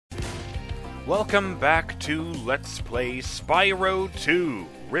Welcome back to Let's Play Spyro 2,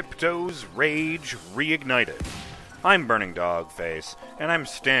 Ripto's Rage Reignited. I'm BurningDogFace, and I'm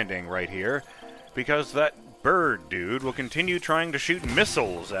standing right here because that bird dude will continue trying to shoot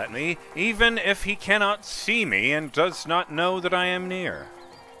missiles at me, even if he cannot see me and does not know that I am near.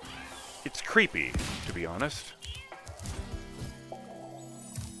 It's creepy, to be honest.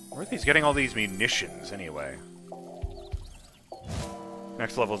 Where are these getting all these munitions, anyway?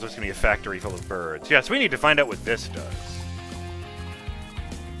 Next level is just going to be a factory full of birds. Yes, we need to find out what this does.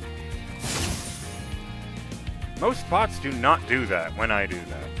 Most bots do not do that when I do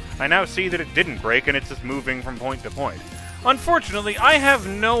that. I now see that it didn't break and it's just moving from point to point. Unfortunately, I have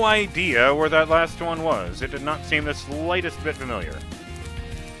no idea where that last one was. It did not seem the slightest bit familiar.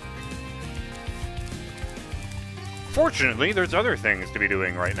 Fortunately, there's other things to be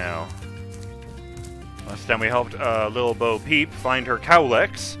doing right now. Last time we helped Lil Bo Peep find her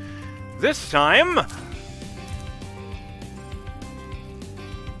cowlicks. This time...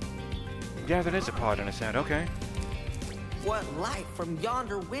 Yeah, that is a pod in a set, okay. What light from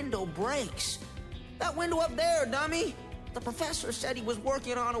yonder window breaks? That window up there, dummy! The professor said he was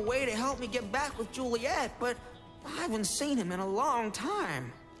working on a way to help me get back with Juliet, but I haven't seen him in a long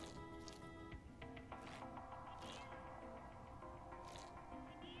time.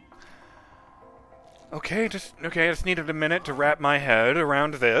 Okay, I just needed a minute to wrap my head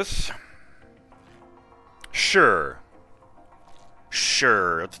around this. Sure,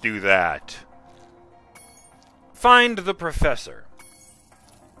 let's do that. Find the professor.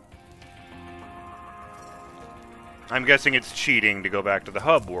 I'm guessing it's cheating to go back to the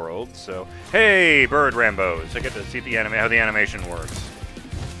hub world, so... Hey, bird Rambos! I get to see how the animation works.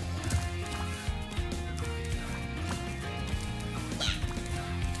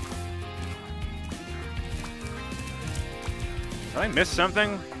 Did I miss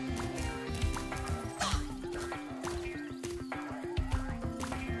something?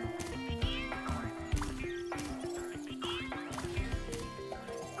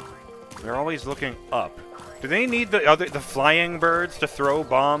 They're always looking up. Do they need the flying birds to throw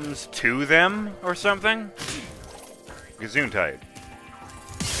bombs to them or something? Gesundheit.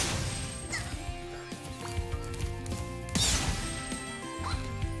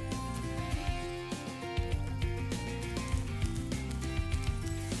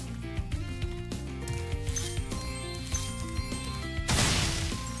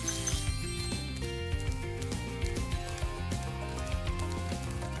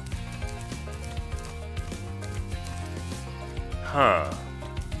 Huh.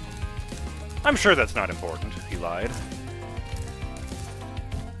 I'm sure that's not important. He lied.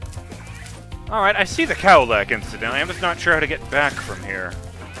 Alright, I see the cowlick, incidentally. I'm just not sure how to get back from here.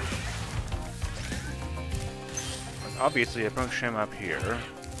 But obviously, I push him up here.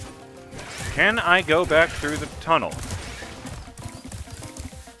 Can I go back through the tunnel?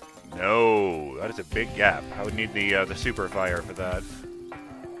 No, that is a big gap. I would need the super fire for that.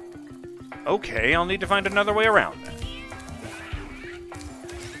 Okay, I'll need to find another way around then.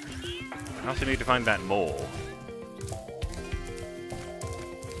 I also need to find that mole.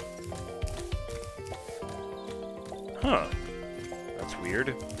 Huh. That's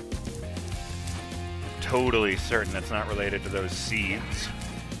weird. Totally certain that's not related to those seeds.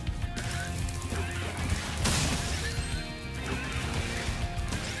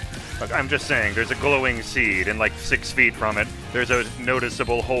 Look, I'm just saying, there's a glowing seed, and like 6 feet from it, there's a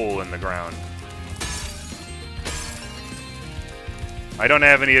noticeable hole in the ground. I don't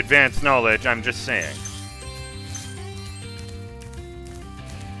have any advanced knowledge, I'm just saying.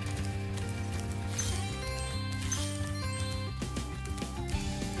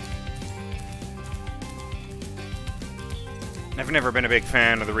 I've never been a big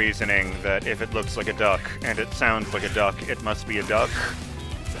fan of the reasoning that if it looks like a duck and it sounds like a duck, it must be a duck.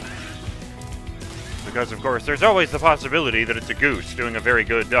 Because, of course, there's always the possibility that it's a goose doing a very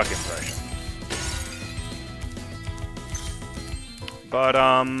good duck impression. But,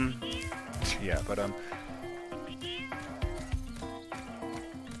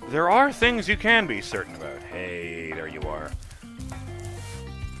 there are things you can be certain about. Hey, there you are.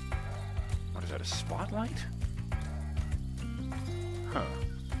 What is that, a spotlight? Huh.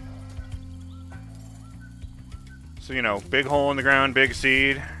 So, you know, big hole in the ground, big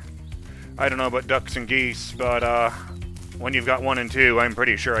seed. I don't know about ducks and geese, but, when you've got 1 and 2, I'm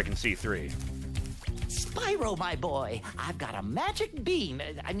pretty sure I can see 3. Spyro, my boy, I've got a magic bean,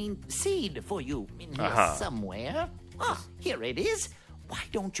 seed for you in here somewhere. Ah, here it is. Why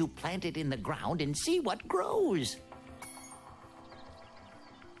don't you plant it in the ground and see what grows?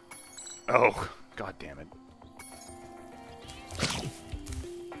 Oh, god damn it.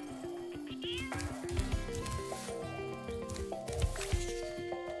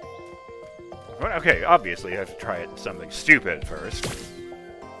 Well, okay, obviously I have to try it something stupid first.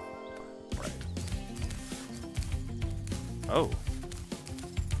 Right. Oh.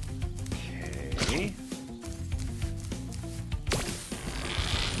 Okay.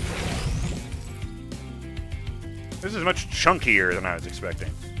 This is much chunkier than I was expecting.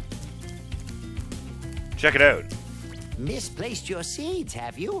 Check it out. Misplaced your seeds,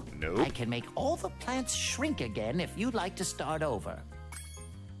 have you? Nope. I can make all the plants shrink again if you'd like to start over.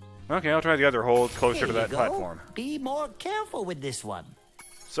 Okay, I'll try the other hole. It's closer Here to you that go. platform. Be more careful with this one.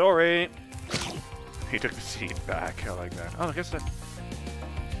 Sorry. He took the seed back. I like that. Oh, I guess that...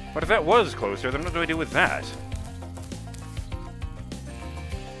 But if that was closer, then what do I do with that?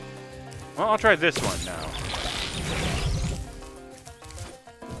 Well, I'll try this one now.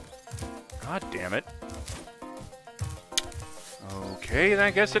 God damn it. Okay, then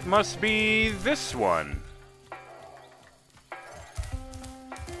I guess it must be this one.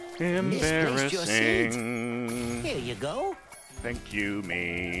 Misplaced your seeds. Embarrassing. Here you go. Thank you,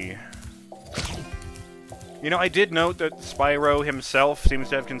 me. You know, I did note that Spyro himself seems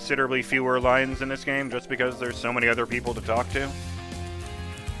to have considerably fewer lines in this game, just because there's so many other people to talk to.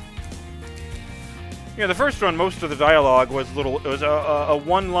 Yeah, the first one, most of the dialogue was a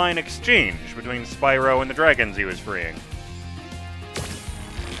one-line exchange between Spyro and the dragons he was freeing.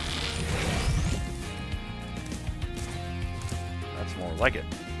 That's more like it.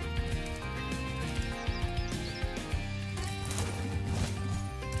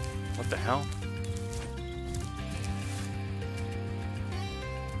 What the hell?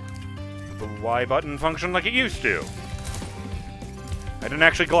 The Y button functioned like it used to. I didn't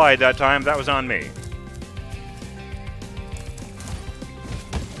actually glide that time, that was on me.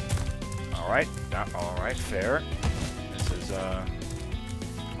 Alright, fair. This is,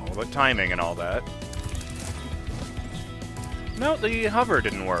 all about timing and all that. No, the hover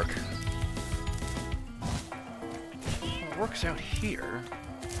didn't work. Well, it works out here.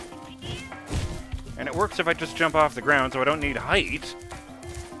 And it works if I just jump off the ground, so I don't need height.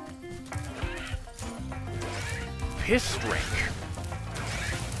 Piss drink.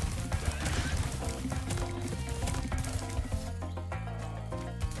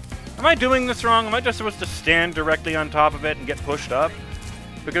 Am I doing this wrong? Am I just supposed to stand directly on top of it and get pushed up?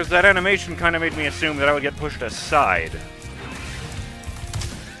 Because that animation kind of made me assume that I would get pushed aside.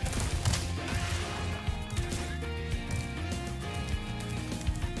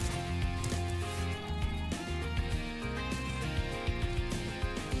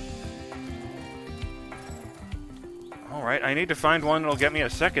 Alright, I need to find one that'll get me a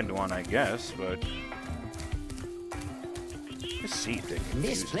second one, I guess, but... This seed thing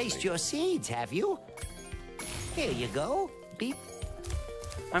confuses Misplaced me. your seeds, have you? Here you go. Be...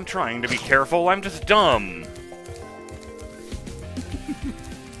 I'm trying to be careful, I'm just dumb.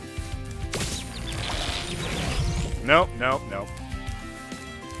 Nope.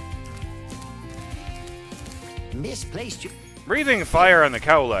 Misplaced your... Breathing fire on the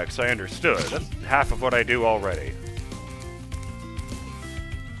Cowlex, I understood. That's half of what I do already.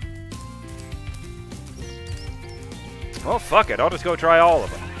 Well, fuck it. I'll just go try all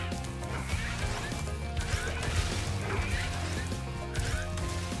of them.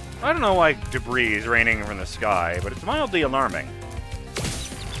 I don't know why debris is raining from the sky, but it's mildly alarming.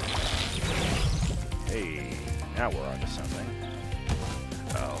 Hey, now we're onto something.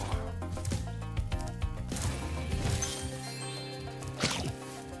 Oh.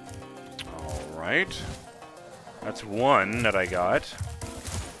 Alright. That's one that I got.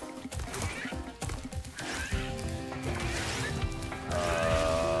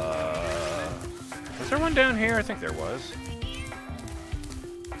 Was there one down here? I think there was.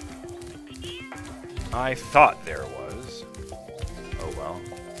 I thought there was. Oh well.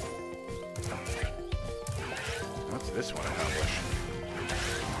 What's this one accomplish?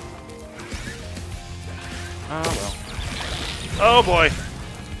 Oh well. Oh boy!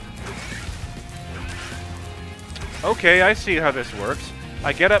 Okay, I see how this works.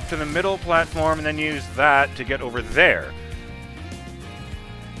 I get up to the middle platform and then use that to get over there.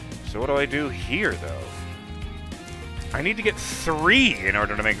 So what do I do here, though? I need to get 3 in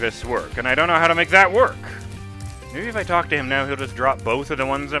order to make this work, and I don't know how to make that work. Maybe if I talk to him now, he'll just drop both of the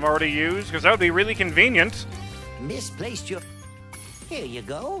ones I've already used, because that would be really convenient. Misplaced your... Here you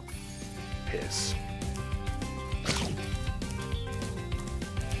go. Piss.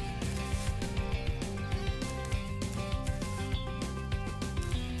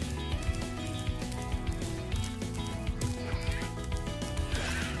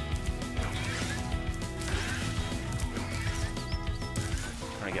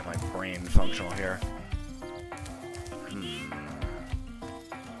 Trying to get my brain functional here.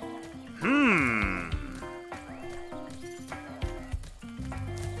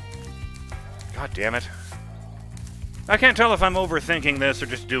 God damn it. I can't tell if I'm overthinking this or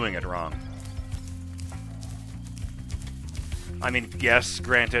just doing it wrong. I mean, yes,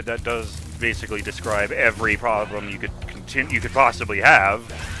 granted, that does basically describe every problem you could possibly have.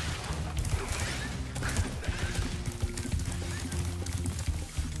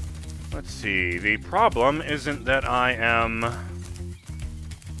 Let's see. The problem isn't that I am... I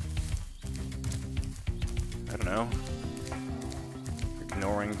don't know.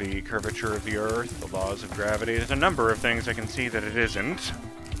 Ignoring the curvature of the Earth, the laws of gravity. There's a number of things I can see that it isn't.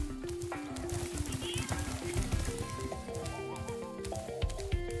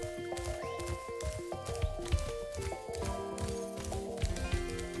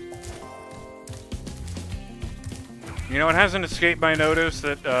 You know, it hasn't escaped my notice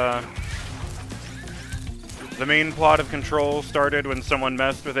that, the main plot of Control started when someone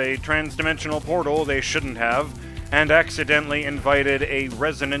messed with a trans-dimensional portal they shouldn't have, and accidentally invited a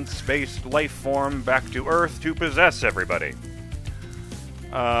resonance-based life form back to Earth to possess everybody.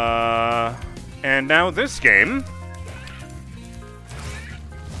 And now this game...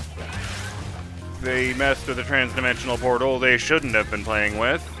 they messed with a trans-dimensional portal they shouldn't have been playing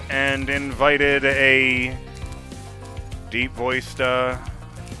with, and invited a... deep-voiced,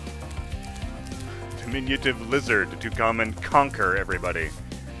 diminutive lizard to come and conquer everybody.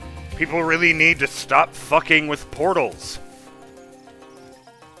 People really need to stop fucking with portals.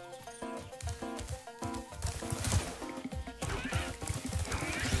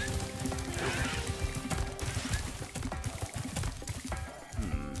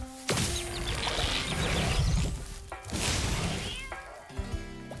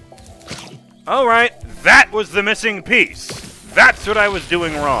 Alright, that was the missing piece. That's what I was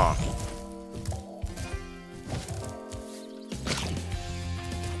doing wrong.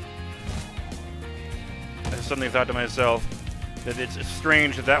 I suddenly thought to myself that it's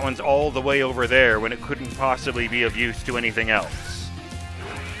strange that that one's all the way over there when it couldn't possibly be of use to anything else.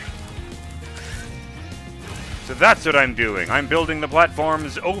 So that's what I'm doing. I'm building the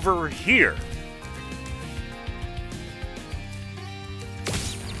platforms over here.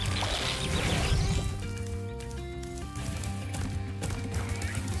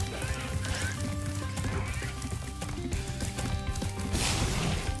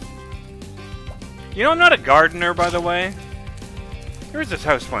 You know, I'm not a gardener, by the way. Here's this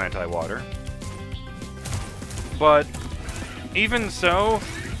houseplant I water. But even so,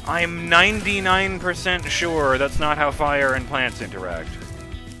 I'm 99% sure that's not how fire and plants interact.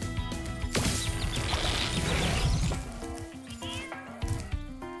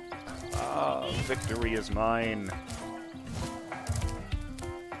 Ah, victory is mine.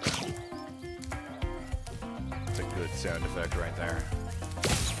 That's a good sound effect right there.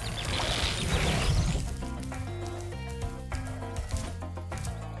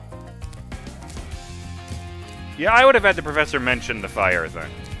 Yeah, I would have had the professor mention the fire thing.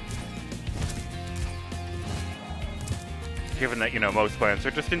 Given that, you know, most plants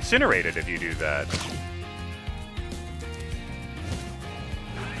are just incinerated if you do that.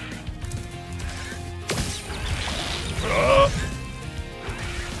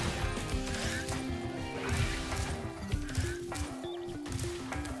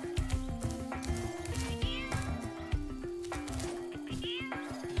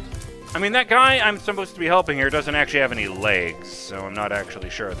 I mean, that guy I'm supposed to be helping here doesn't actually have any legs, so I'm not actually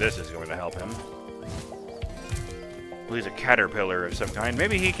sure this is going to help him. Well, he's a caterpillar of some kind.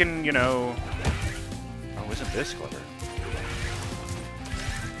 Maybe he can, you know... Oh, isn't this clever?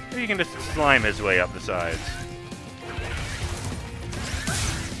 Maybe he can just slime his way up the sides.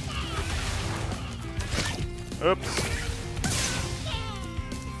 Oops.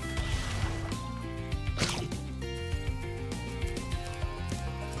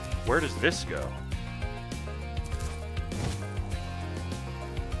 Where does this go?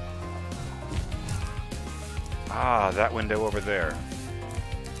 Ah, that window over there.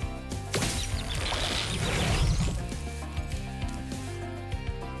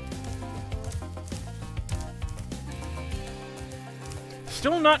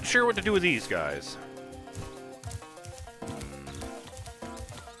 Still not sure what to do with these guys.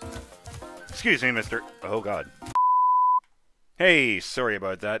 Excuse me, Mr. Oh, God. Hey, sorry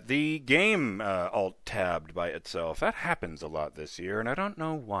about that. The game alt-tabbed by itself. That happens a lot this year, and I don't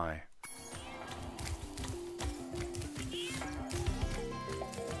know why.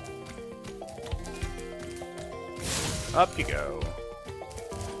 Up you go.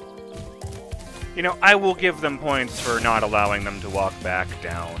 You know, I will give them points for not allowing them to walk back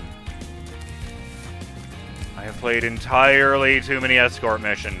down. I have played entirely too many escort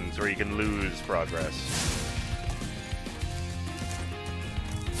missions where you can lose progress.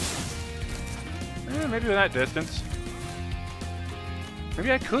 Maybe with that distance.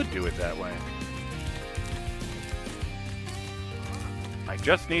 Maybe I could do it that way. I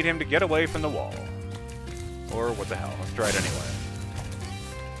just need him to get away from the wall. Or what the hell, let's try it anyway.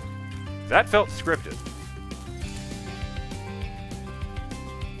 That felt scripted.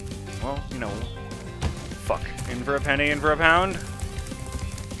 Well, you know, fuck. In for a penny, in for a pound.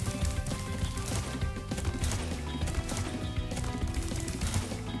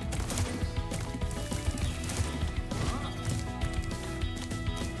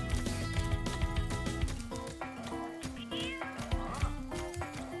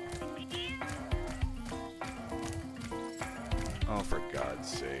 Oh, for God's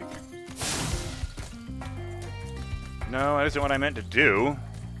sake. No, that isn't what I meant to do.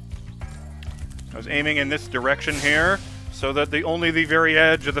 I was aiming in this direction here, so that only the very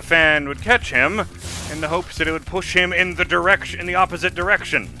edge of the fan would catch him, in the hopes that it would push him in the opposite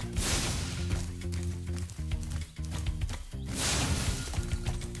direction.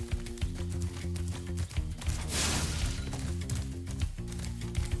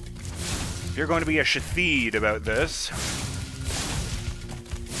 If you're going to be a shatheed about this,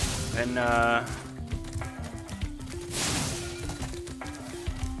 then the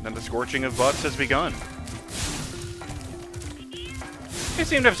scorching of butts has begun. They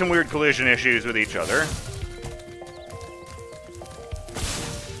seem to have some weird collision issues with each other.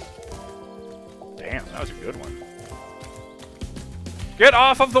 Damn, that was a good one. Get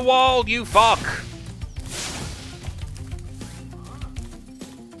off of the wall, you fuck!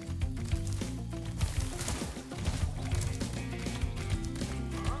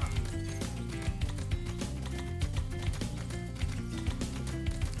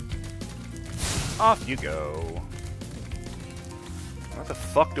 Off you go. What the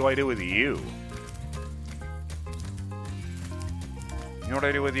fuck do I do with you? You know what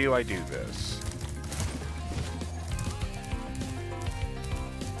I do with you? I do this.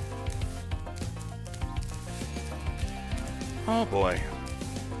 Oh boy.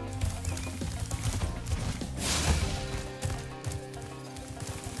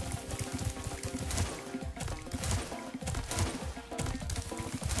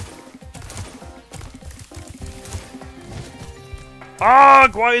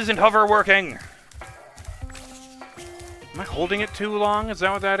 Ugh! Why isn't hover working? Am I holding it too long? Is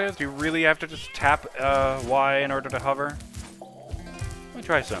that what that is? Do you really have to just tap Y in order to hover? Let me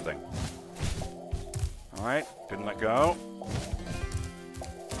try something. Alright, didn't let go.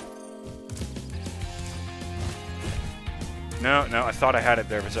 No, I thought I had it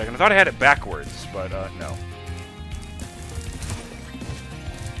there for a second. I thought I had it backwards, but no.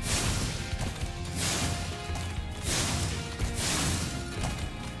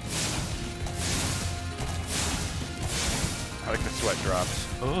 I like the sweat drops.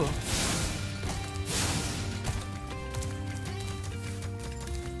 Oh.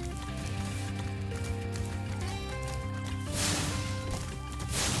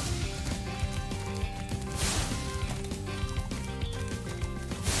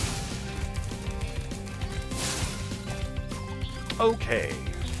 Okay.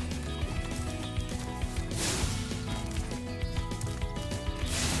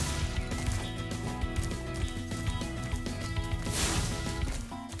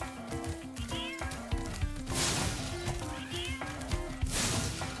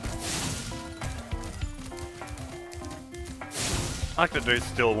 I like that there's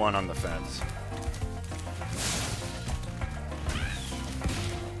still one on the fence.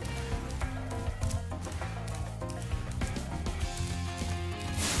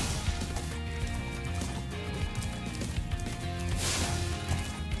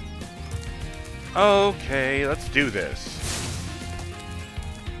 Okay, let's do this.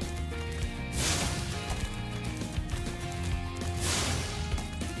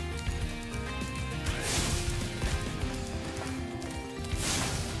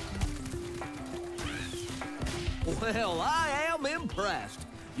 Well, I am impressed.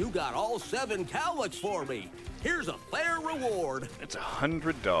 You got all 7 cowlicks for me. Here's a fair reward. It's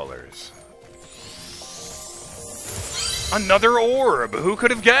 $100. Another orb! Who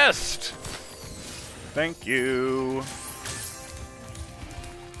could have guessed? Thank you.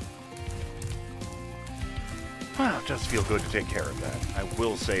 Well, it does feel good to take care of that. I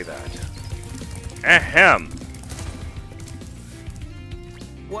will say that. Ahem.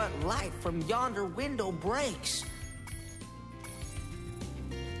 What light from yonder window breaks?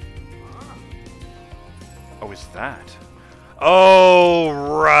 Oh, is that? Oh,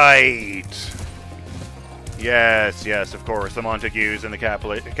 right. Yes, yes, of course. The Montagues and the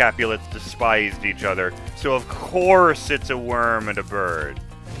Capulets despised each other. So of course it's a worm and a bird.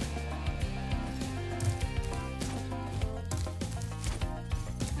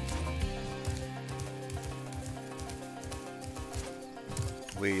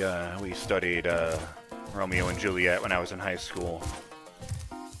 We studied Romeo and Juliet when I was in high school.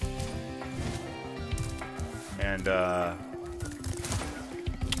 And the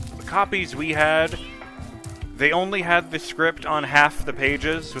copies we had, they only had the script on half the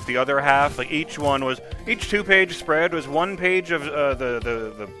pages, with the other half, like each 2-page spread was 1 page of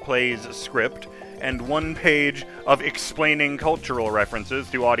the play's script and 1 page of explaining cultural references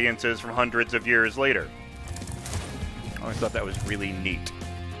to audiences from hundreds of years later. I always thought that was really neat.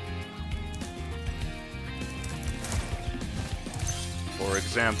 For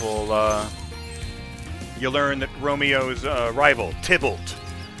example, you learn that Romeo's rival, Tybalt.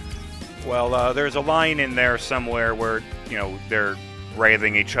 Well, there's a line in there somewhere where, they're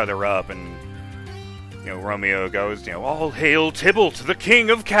railing each other up, and, Romeo goes, all hail Tybalt, the king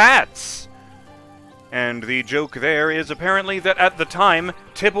of cats! And the joke there is apparently that at the time,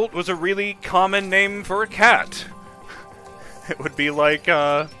 Tybalt was a really common name for a cat. It would be like,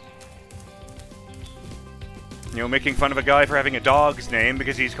 making fun of a guy for having a dog's name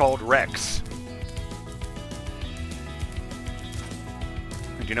because he's called Rex.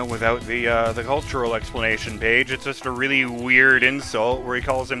 And without the cultural explanation page, it's just a really weird insult where he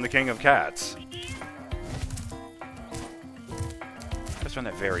calls him the king of cats. I just found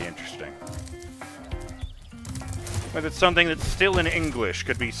that very interesting. But it's something that's still in English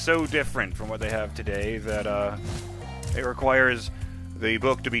could be so different from what they have today that it requires the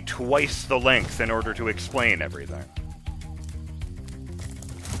book to be twice the length in order to explain everything.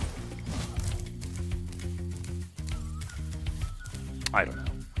 I don't know.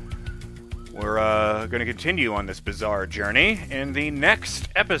 We're going to continue on this bizarre journey in the next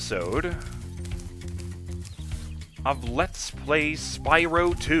episode of Let's Play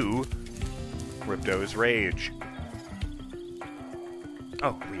Spyro 2, Ripto's Rage.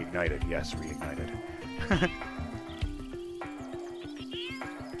 Oh, Reignited. Yes, Reignited.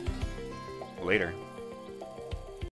 Later.